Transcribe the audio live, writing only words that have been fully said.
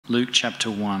Luke chapter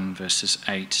 1, verses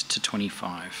 8 to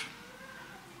 25.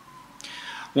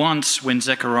 Once, when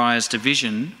Zechariah's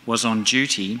division was on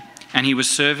duty and he was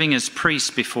serving as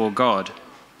priest before God,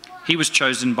 he was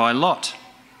chosen by lot,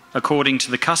 according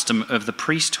to the custom of the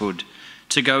priesthood,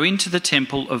 to go into the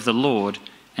temple of the Lord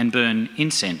and burn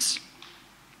incense.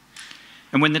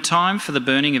 And when the time for the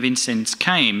burning of incense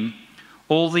came,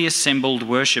 all the assembled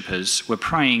worshippers were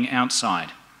praying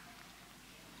outside.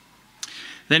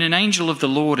 Then an angel of the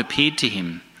Lord appeared to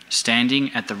him,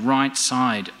 standing at the right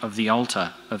side of the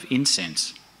altar of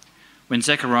incense. When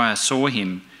Zechariah saw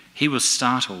him, he was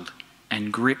startled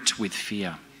and gripped with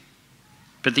fear.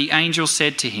 But the angel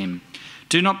said to him,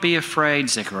 "Do not be afraid,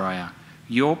 Zechariah.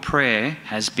 Your prayer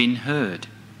has been heard.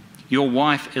 Your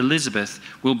wife Elizabeth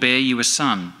will bear you a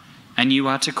son, and you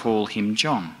are to call him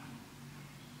John.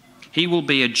 He will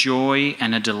be a joy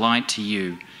and a delight to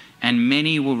you, and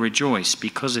many will rejoice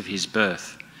because of his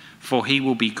birth, for he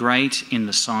will be great in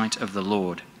the sight of the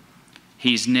Lord.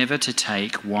 He is never to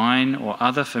take wine or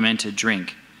other fermented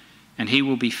drink, and he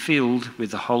will be filled with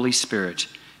the Holy Spirit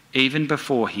even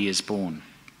before he is born.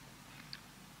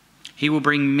 He will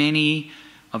bring many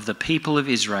of the people of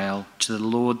Israel to the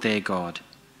Lord their God,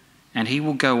 and he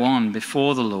will go on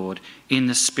before the Lord in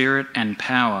the spirit and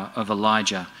power of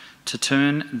Elijah, to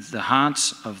turn the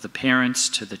hearts of the parents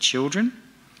to the children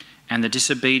and the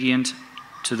disobedient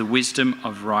to the wisdom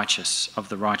of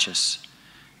the righteous,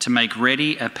 to make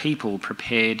ready a people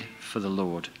prepared for the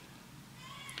Lord."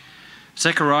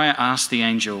 Zechariah asked the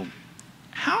angel,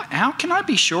 How can I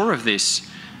be sure of this?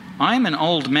 I am an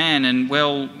old man and,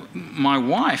 my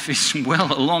wife is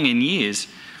well along in years.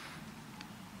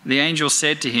 The angel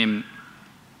said to him,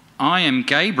 "I am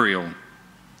Gabriel.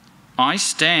 I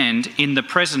stand in the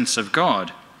presence of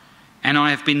God, and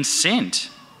I have been sent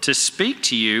to speak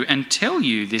to you and tell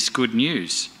you this good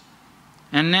news.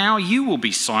 And now you will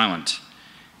be silent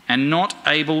and not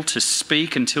able to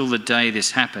speak until the day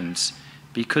this happens,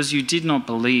 because you did not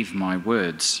believe my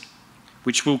words,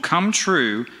 which will come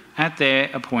true at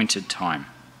their appointed time."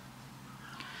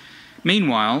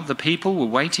 Meanwhile, the people were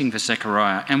waiting for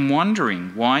Zechariah and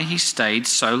wondering why he stayed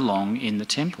so long in the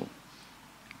temple.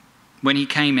 When he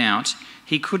came out,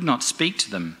 he could not speak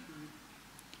to them.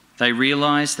 They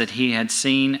realized that he had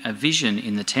seen a vision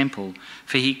in the temple,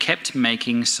 for he kept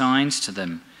making signs to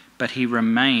them, but he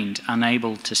remained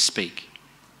unable to speak.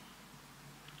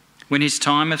 When his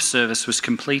time of service was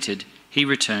completed, he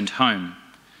returned home.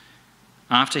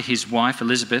 After his wife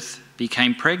Elizabeth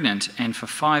became pregnant and for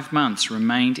 5 months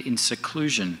remained in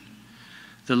seclusion.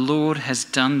 "The Lord has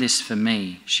done this for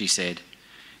me," she said.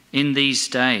 "In these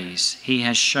days he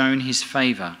has shown his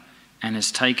favour and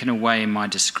has taken away my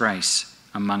disgrace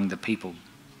among the people."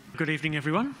 Good evening,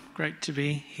 everyone. Great to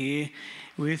be here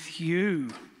with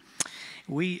you.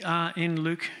 We are in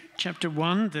Luke chapter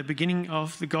 1, the beginning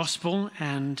of the Gospel,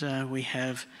 and we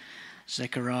have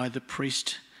Zechariah the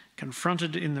priest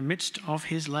confronted in the midst of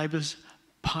his labours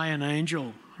by an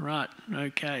angel. Right,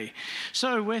 okay.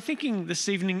 So we're thinking this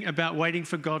evening about waiting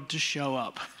for God to show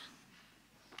up.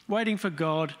 Waiting for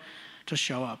God to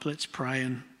show up. Let's pray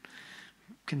and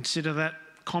consider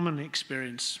that common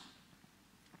experience.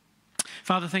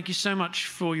 Father, thank you so much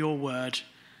for your word,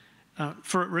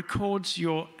 for it records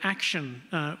your action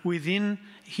within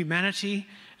humanity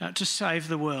to save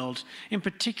the world. In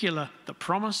particular, the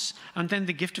promise and then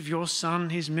the gift of your Son,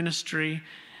 his ministry,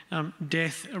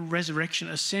 death, resurrection,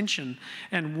 ascension.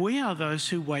 And we are those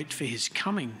who wait for his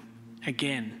coming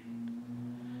again.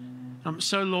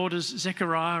 So, Lord, as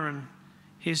Zechariah and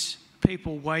his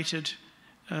people waited,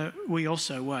 we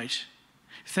also wait.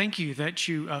 Thank you that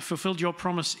you fulfilled your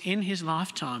promise in his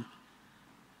lifetime,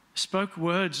 spoke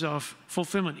words of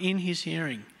fulfillment in his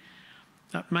hearing.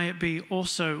 May it be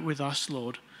also with us,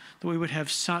 Lord, that we would have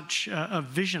such a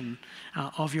vision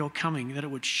of your coming, that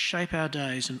it would shape our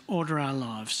days and order our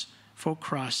lives for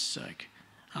Christ's sake.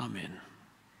 Amen.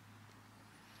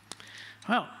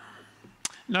 Well,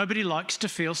 nobody likes to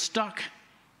feel stuck.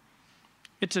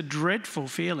 It's a dreadful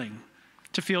feeling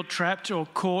to feel trapped or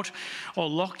caught or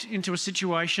locked into a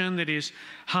situation that is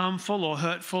harmful or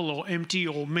hurtful or empty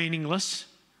or meaningless.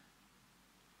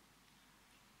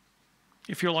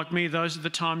 If you're like me, those are the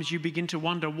times you begin to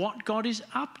wonder what God is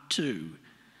up to,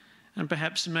 and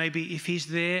perhaps maybe if he's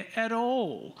there at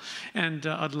all. And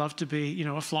I'd love to be,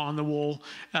 a fly on the wall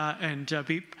and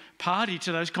be party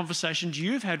to those conversations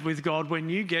you've had with God when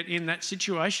you get in that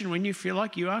situation when you feel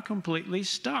like you are completely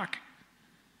stuck.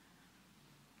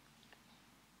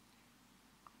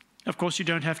 Of course, you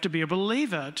don't have to be a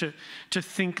believer to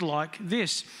think like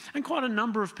this. And quite a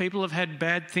number of people have had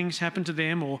bad things happen to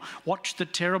them or watched the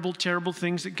terrible, terrible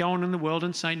things that go on in the world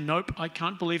and say, nope, I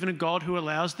can't believe in a God who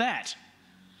allows that.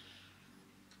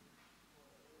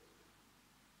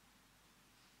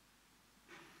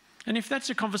 And if that's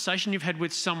a conversation you've had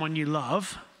with someone you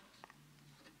love,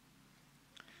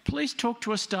 please talk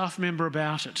to a staff member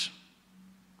about it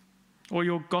or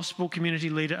your gospel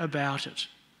community leader about it.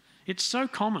 It's so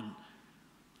common.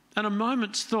 And a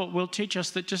moment's thought will teach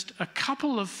us that just a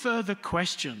couple of further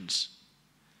questions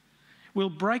will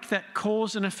break that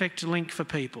cause and effect link for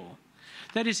people.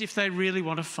 That is, if they really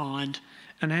want to find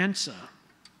an answer.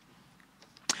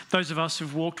 Those of us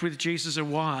who've walked with Jesus a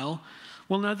while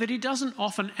will know that he doesn't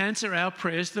often answer our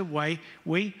prayers the way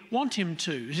we want him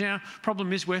to. Our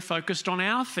problem is we're focused on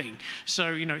our thing.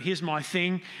 So, here's my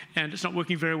thing and it's not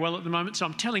working very well at the moment, so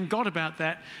I'm telling God about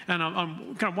that and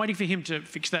I'm kind of waiting for him to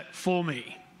fix that for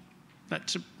me.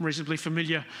 That's a reasonably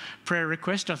familiar prayer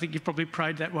request. I think you've probably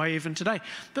prayed that way even today.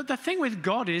 But the thing with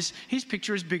God is his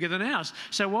picture is bigger than ours.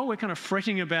 So while we're kind of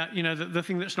fretting about, the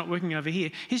thing that's not working over here,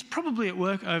 he's probably at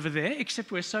work over there,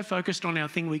 except we're so focused on our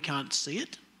thing we can't see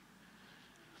it.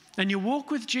 And you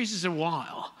walk with Jesus a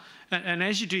while, and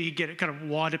as you do, you get a kind of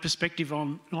wider perspective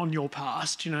on your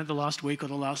past, the last week or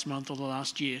the last month or the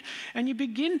last year. And you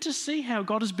begin to see how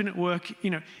God has been at work,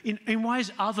 in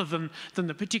ways other than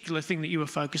the particular thing that you were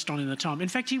focused on in the time. In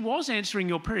fact, he was answering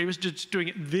your prayer. He was just doing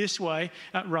it this way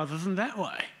rather than that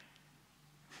way.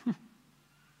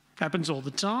 Happens all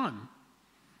the time.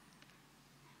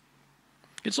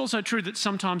 It's also true that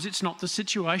sometimes it's not the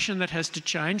situation that has to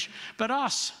change, but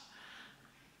us.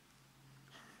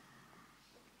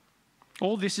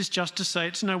 All this is just to say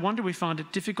it's no wonder we find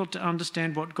it difficult to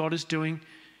understand what God is doing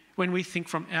when we think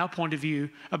from our point of view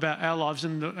about our lives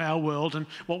and our world and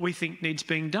what we think needs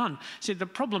being done. See, the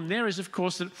problem there is, of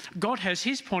course, that God has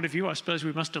his point of view. I suppose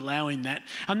we must allow him that.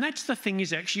 And that's the thing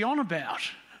he's actually on about.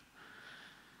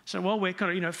 So while we're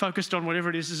kind of, focused on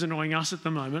whatever it is annoying us at the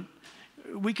moment,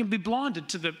 we can be blinded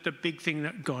to the big thing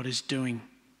that God is doing,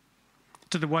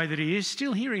 to the way that he is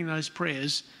still hearing those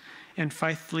prayers and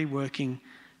faithfully working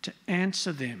to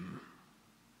answer them.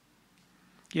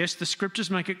 Yes, the scriptures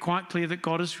make it quite clear that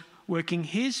God is working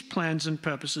his plans and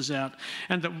purposes out,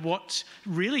 and that what's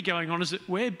really going on is that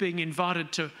we're being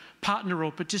invited to partner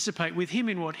or participate with him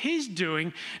in what he's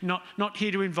doing, not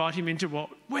here to invite him into what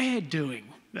we're doing.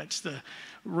 That's the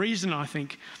reason I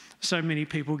think so many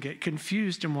people get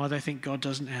confused and why they think God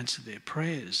doesn't answer their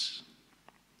prayers.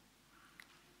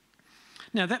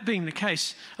 Now, that being the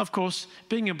case, of course,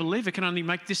 being a believer can only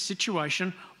make this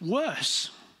situation worse.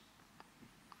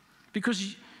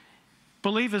 Because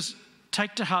believers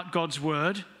take to heart God's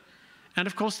word, and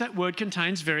of course that word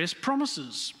contains various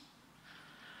promises.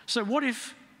 So what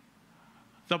if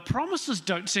the promises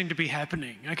don't seem to be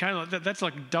happening? Okay, that's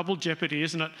like double jeopardy,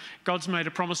 isn't it? God's made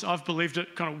a promise, I've believed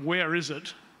it, kind of where is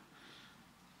it?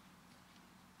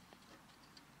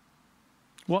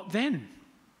 What then?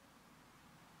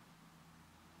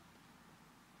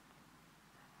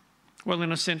 Well,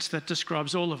 in a sense, that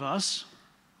describes all of us.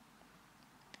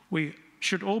 We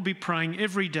should all be praying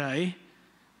every day,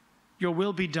 your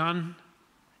will be done,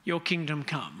 your kingdom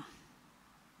come.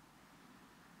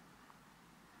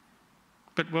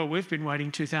 But, well, we've been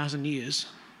waiting 2,000 years,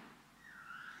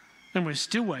 and we're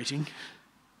still waiting.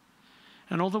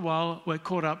 And all the while, we're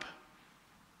caught up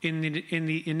in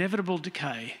the inevitable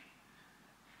decay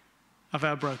of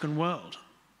our broken world.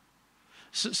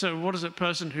 So what is a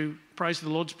person who prays the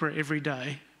Lord's Prayer every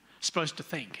day supposed to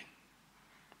think?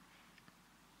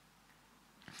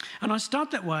 And I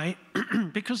start that way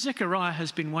because Zechariah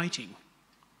has been waiting.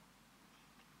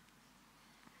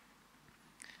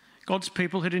 God's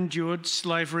people had endured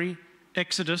slavery,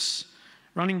 exodus,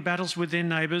 running battles with their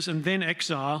neighbours and then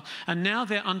exile, and now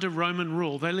they're under Roman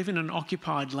rule. They live in an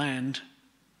occupied land.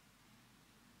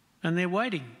 And they're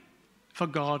waiting for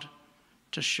God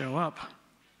to show up.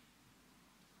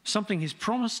 Something he's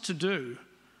promised to do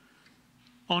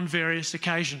on various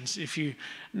occasions. If you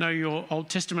know your Old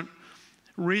Testament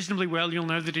reasonably well, you'll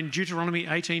know that in Deuteronomy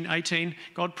 18:18,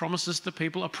 God promises the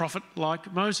people a prophet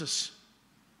like Moses.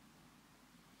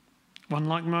 One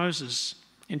like Moses.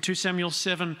 In 2 Samuel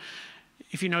 7,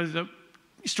 if you know the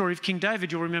story of King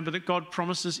David, you'll remember that God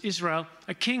promises Israel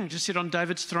a king to sit on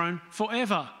David's throne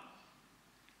forever.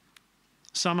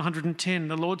 Psalm 110,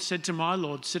 the Lord said to my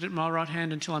Lord, sit at my right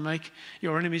hand until I make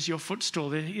your enemies your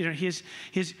footstool. Here's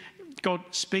God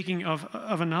speaking of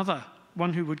another,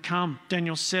 one who would come.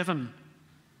 Daniel 7,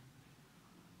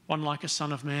 one like a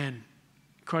son of man,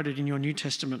 quoted in your New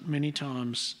Testament many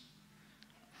times.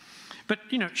 But,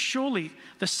 surely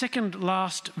the second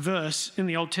last verse in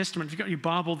the Old Testament, if you've got your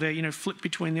Bible there, flip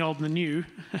between the Old and the New,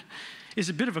 is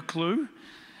a bit of a clue.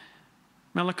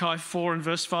 Malachi 4 and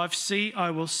verse 5, "See, I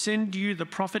will send you the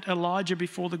prophet Elijah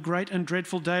before the great and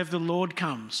dreadful day of the Lord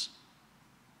comes.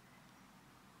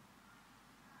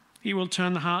 He will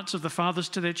turn the hearts of the fathers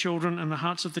to their children and the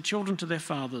hearts of the children to their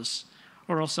fathers,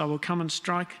 or else I will come and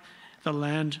strike the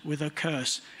land with a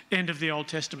curse." End of the Old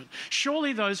Testament.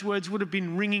 Surely those words would have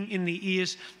been ringing in the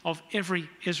ears of every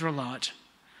Israelite.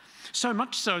 So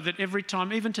much so that every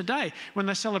time, even today, when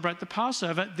they celebrate the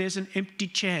Passover, there's an empty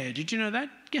chair. Did you know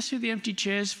that? Guess who the empty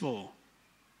chair's for?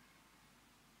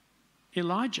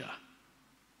 Elijah.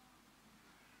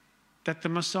 That the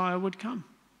Messiah would come.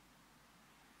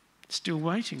 Still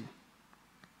waiting.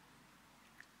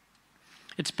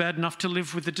 It's bad enough to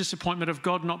live with the disappointment of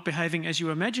God not behaving as you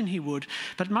imagine he would,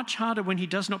 but much harder when he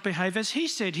does not behave as he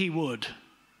said he would.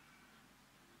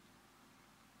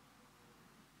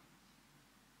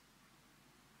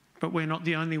 But we're not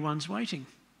the only ones waiting.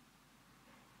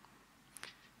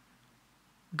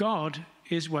 God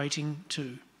is waiting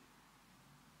too.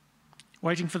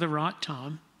 Waiting for the right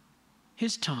time,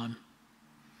 his time,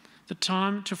 the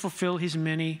time to fulfill his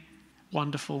many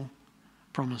wonderful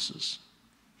promises.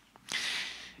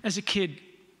 As a kid,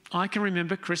 I can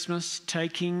remember Christmas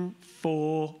taking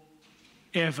forever.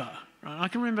 Right? I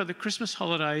can remember the Christmas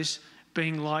holidays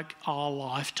being like our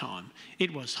lifetime.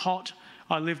 It was hot.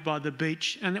 I lived by the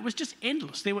beach, and it was just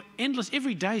endless. They were endless.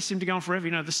 Every day seemed to go on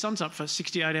forever. The sun's up for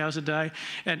 68 hours a day,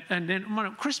 and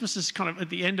then Christmas is kind of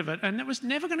at the end of it, and it was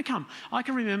never going to come. I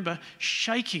can remember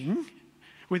shaking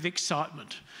with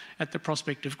excitement at the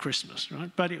prospect of Christmas,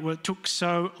 right? But it took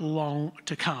so long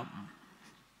to come.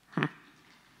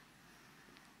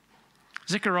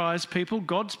 Zechariah's people,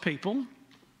 God's people,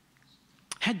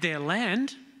 had their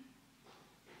land.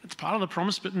 It's part of the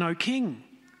promise, but no king.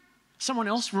 Someone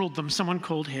else ruled them, someone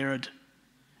called Herod,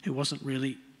 who wasn't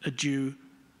really a Jew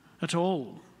at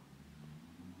all.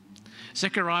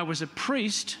 Zechariah was a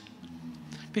priest,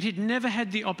 but he'd never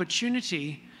had the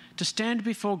opportunity to stand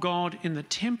before God in the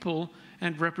temple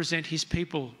and represent his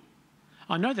people.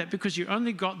 I know that because you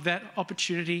only got that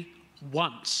opportunity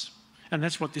once. And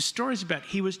that's what this story is about.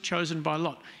 He was chosen by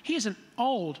Lot. He is an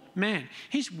old man.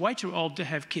 He's way too old to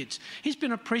have kids. He's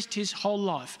been a priest his whole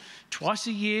life. Twice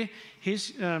a year,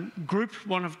 his group,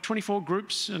 one of 24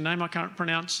 groups, a name I can't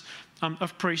pronounce,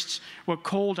 of priests, were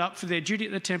called up for their duty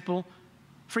at the temple.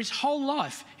 For his whole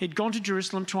life, he'd gone to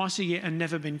Jerusalem twice a year and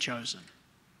never been chosen.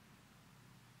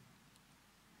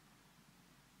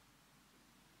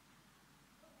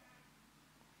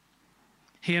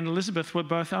 He and Elizabeth were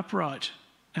both upright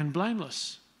and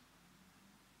blameless,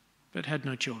 but had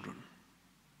no children.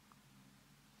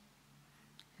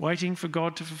 Waiting for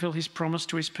God to fulfill his promise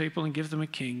to his people and give them a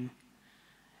king.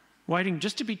 Waiting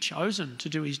just to be chosen to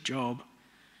do his job,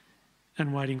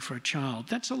 and waiting for a child.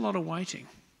 That's a lot of waiting.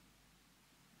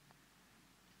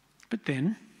 But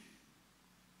then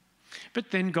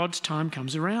God's time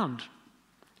comes around.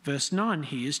 Verse 9,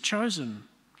 he is chosen.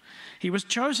 He was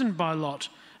chosen by Lot,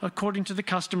 according to the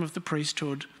custom of the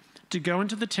priesthood, to go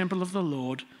into the temple of the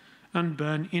Lord and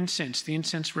burn incense, the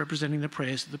incense representing the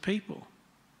prayers of the people.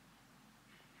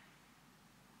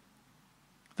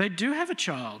 They do have a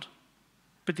child,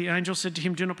 but the angel said to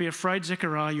him, "Do not be afraid,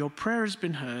 Zechariah, your prayer has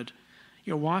been heard.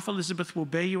 Your wife Elizabeth will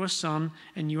bear you a son,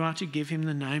 and you are to give him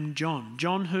the name John."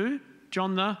 John who?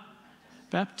 John the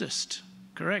Baptist.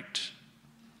 Correct.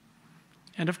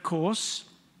 And of course,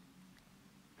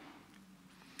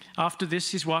 after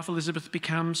this, his wife Elizabeth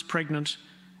becomes pregnant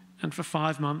and for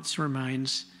 5 months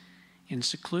remains in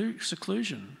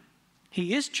seclusion.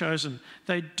 He is chosen.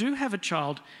 They do have a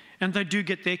child, and they do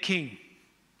get their king.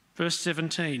 Verse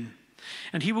 17,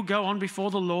 "And he will go on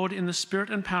before the Lord in the spirit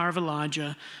and power of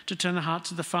Elijah, to turn the hearts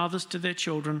of the fathers to their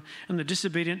children and the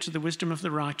disobedient to the wisdom of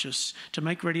the righteous, to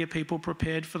make ready a people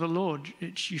prepared for the Lord."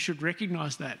 You should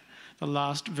recognise that, the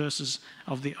last verses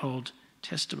of the Old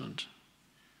Testament.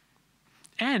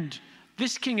 And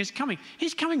this king is coming.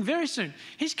 He's coming very soon.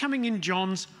 He's coming in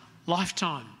John's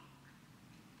lifetime.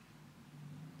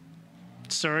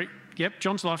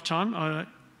 John's lifetime. I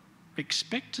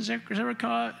expect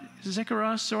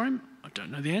Zechariah saw him. I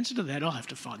don't know the answer to that. I'll have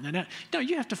to find that out. No,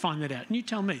 you have to find that out, and you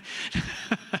tell me.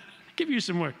 Give you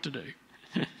some work to do.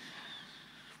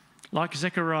 Like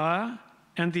Zechariah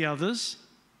and the others,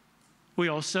 we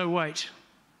also wait.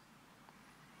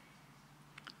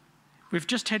 We've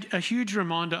just had a huge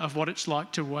reminder of what it's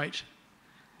like to wait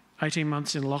 18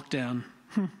 months in lockdown.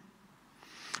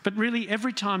 But really,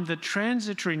 every time the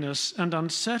transitoriness and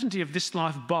uncertainty of this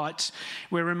life bites,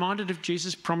 we're reminded of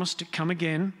Jesus' promise to come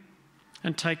again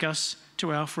and take us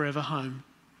to our forever home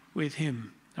with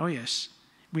him. Oh yes,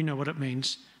 we know what it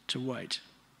means to wait.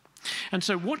 And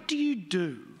so what do you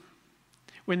do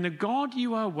when the God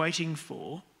you are waiting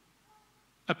for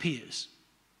appears?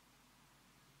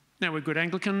 Now, we're good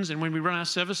Anglicans, and when we run our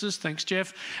services, thanks,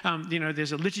 Jeff,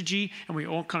 there's a liturgy, and we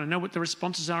all kind of know what the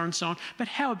responses are and so on. But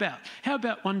how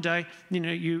about one day,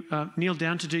 you kneel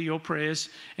down to do your prayers,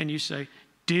 and you say,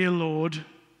 "Dear Lord,"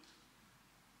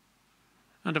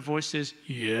 and a voice says,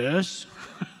 "Yes."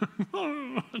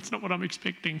 Oh, that's not what I'm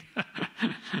expecting.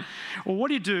 Well, what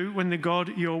do you do when the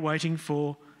God you're waiting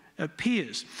for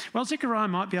appears? Well, Zechariah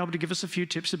might be able to give us a few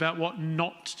tips about what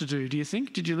not to do, do you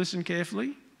think? Did you listen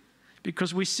carefully?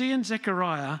 Because we see in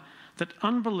Zechariah that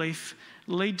unbelief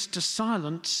leads to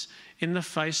silence in the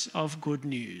face of good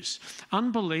news.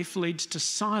 Unbelief leads to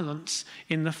silence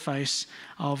in the face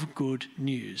of good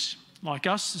news. Like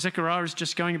us, Zechariah is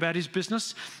just going about his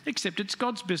business, except it's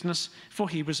God's business, for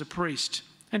he was a priest.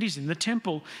 And he's in the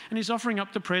temple, and he's offering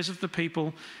up the prayers of the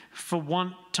people for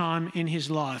one time in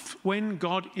his life, when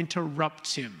God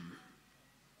interrupts him.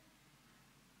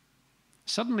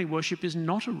 Suddenly, worship is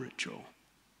not a ritual,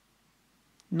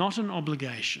 not an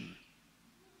obligation,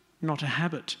 not a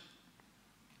habit.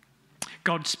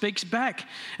 God speaks back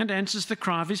and answers the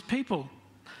cry of his people.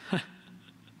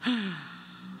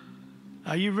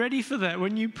 Are you ready for that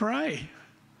when you pray?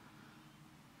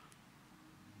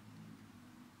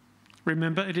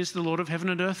 Remember, it is the Lord of heaven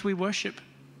and earth we worship.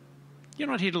 You're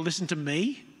not here to listen to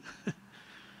me.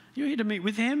 You're here to meet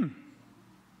with him.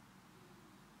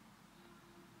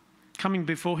 Coming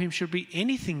before him should be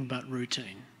anything but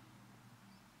routine.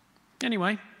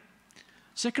 Anyway,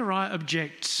 Zechariah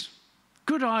objects.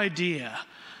 Good idea.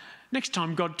 Next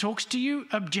time God talks to you,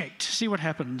 object. See what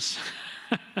happens.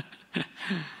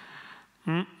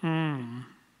 How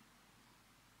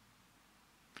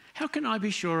can I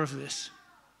be sure of this?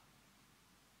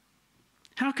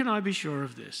 How can I be sure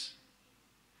of this?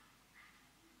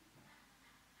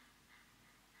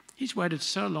 He's waited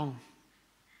so long.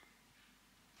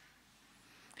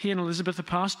 He and Elizabeth are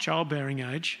past childbearing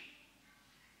age,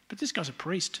 but this guy's a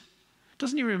priest.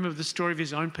 Doesn't he remember the story of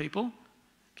his own people?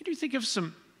 Can you think of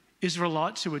some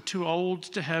Israelites who were too old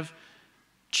to have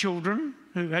children,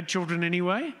 who had children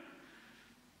anyway?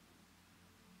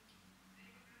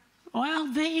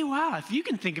 Well, there you are. If you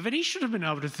can think of it, he should have been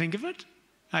able to think of it.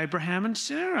 Abraham and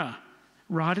Sarah,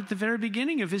 right at the very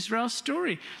beginning of Israel's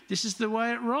story. This is the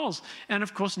way it rolls. And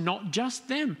of course, not just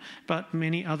them, but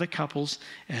many other couples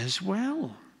as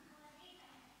well.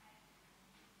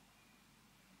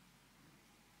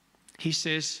 He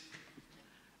says,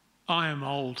 "I am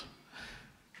old."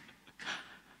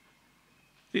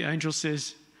 The angel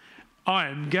says, "I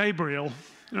am Gabriel."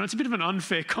 It's a bit of an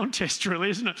unfair contest, really,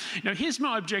 isn't it? Here's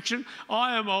my objection.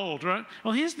 I am old, right?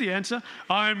 Well, here's the answer.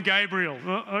 I am Gabriel.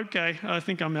 Well, okay, I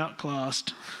think I'm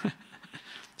outclassed.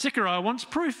 Zechariah wants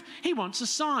proof. He wants a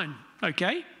sign,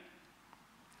 okay?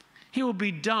 He will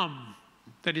be dumb,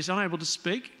 that is, unable to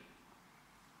speak,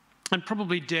 and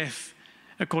probably deaf,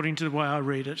 according to the way I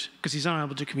read it, because he's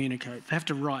unable to communicate. They have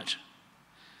to write.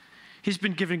 He's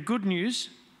been given good news,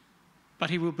 but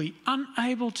he will be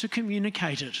unable to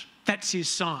communicate it. That's his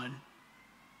sign.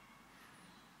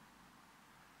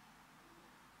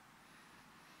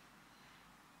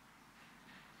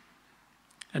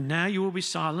 And now you will be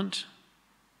silent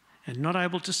and not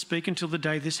able to speak until the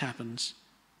day this happens,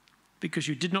 because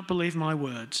you did not believe my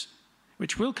words,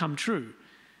 which will come true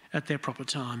at their proper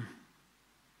time.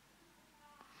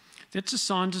 That's a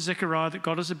sign to Zechariah that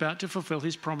God is about to fulfill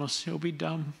his promise. He'll be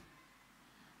dumb.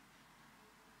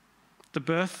 The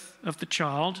birth of the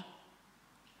child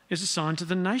is a sign to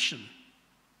the nation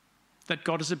that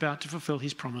God is about to fulfill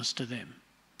his promise to them.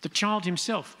 The child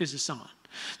himself is a sign.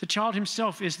 The child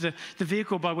himself is the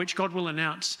vehicle by which God will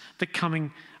announce the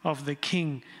coming of the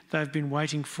King they've been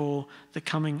waiting for, the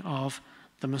coming of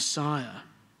the Messiah.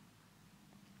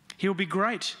 He'll be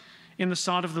great in the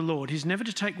sight of the Lord. He's never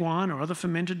to take wine or other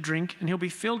fermented drink, and he'll be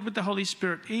filled with the Holy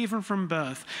Spirit even from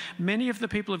birth. Many of the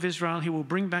people of Israel he will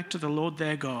bring back to the Lord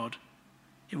their God.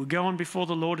 He will go on before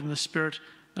the Lord in the spirit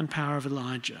and power of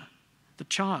Elijah. The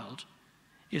child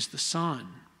is the sign.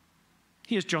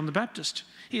 He is John the Baptist.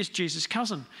 He is Jesus'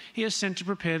 cousin. He is sent to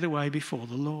prepare the way before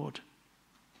the Lord.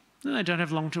 And they don't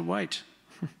have long to wait.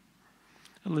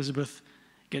 Elizabeth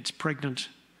gets pregnant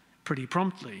pretty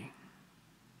promptly.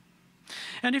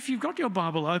 And if you've got your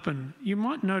Bible open, you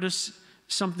might notice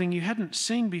something you hadn't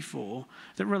seen before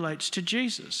that relates to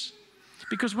Jesus.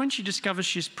 Because when she discovers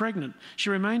she's pregnant, she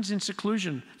remains in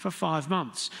seclusion for 5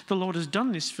 months. The Lord has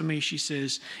done this for me, she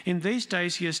says. In these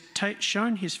days he has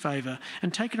shown his favour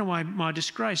and taken away my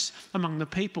disgrace among the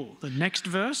people. The next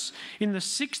verse, in the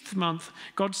 6th month,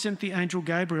 God sent the angel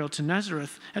Gabriel to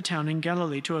Nazareth, a town in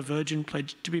Galilee, to a virgin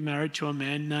pledged to be married to a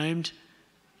man named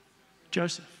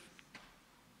Joseph.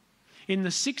 In the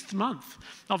 6th month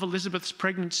of Elizabeth's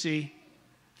pregnancy,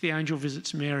 the angel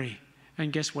visits Mary.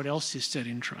 And guess what else is set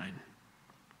in train?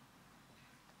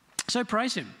 So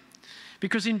praise him,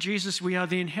 because in Jesus we are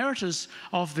the inheritors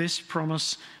of this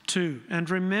promise too. And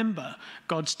remember,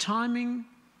 God's timing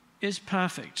is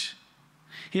perfect.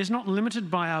 He is not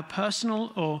limited by our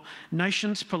personal or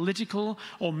nation's political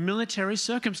or military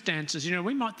circumstances. You know,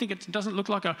 we might think it doesn't look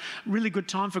like a really good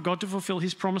time for God to fulfill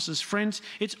his promises. Friends,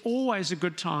 it's always a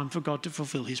good time for God to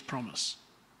fulfill his promise.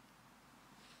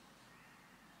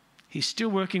 He's still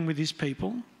working with his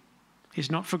people.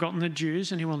 He's not forgotten the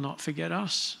Jews, and he will not forget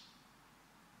us.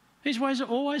 His ways are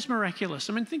always miraculous.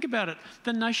 I mean, think about it.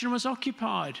 The nation was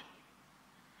occupied.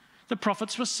 The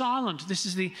prophets were silent. This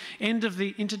is the end of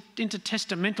the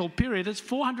intertestamental period. It's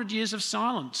 400 years of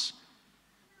silence.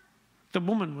 The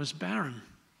woman was barren.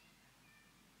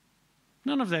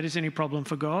 None of that is any problem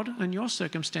for God, and your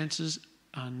circumstances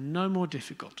are no more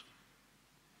difficult.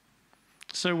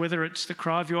 So whether it's the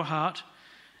cry of your heart,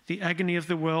 the agony of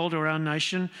the world or our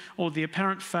nation, or the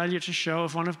apparent failure to show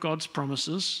of one of God's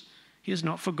promises, he has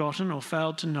not forgotten or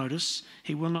failed to notice.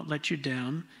 He will not let you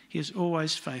down. He is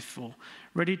always faithful,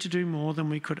 ready to do more than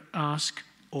we could ask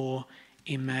or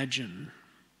imagine.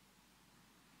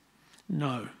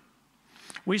 No.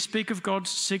 We speak of God's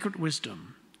secret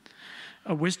wisdom,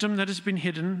 a wisdom that has been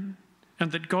hidden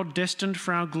and that God destined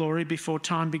for our glory before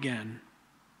time began.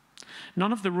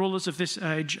 None of the rulers of this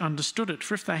age understood it,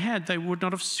 for if they had, they would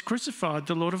not have crucified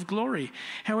the Lord of glory.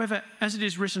 However, as it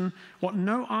is written, what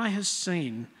no eye has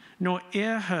seen, nor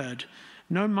ear heard,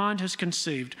 no mind has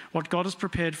conceived, what God has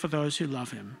prepared for those who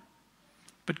love him.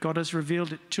 But God has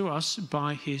revealed it to us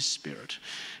by his Spirit.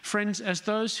 Friends, as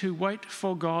those who wait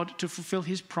for God to fulfill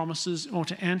his promises or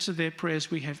to answer their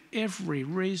prayers, we have every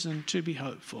reason to be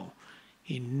hopeful.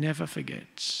 He never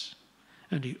forgets,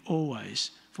 and he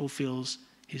always fulfills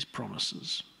his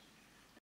promises.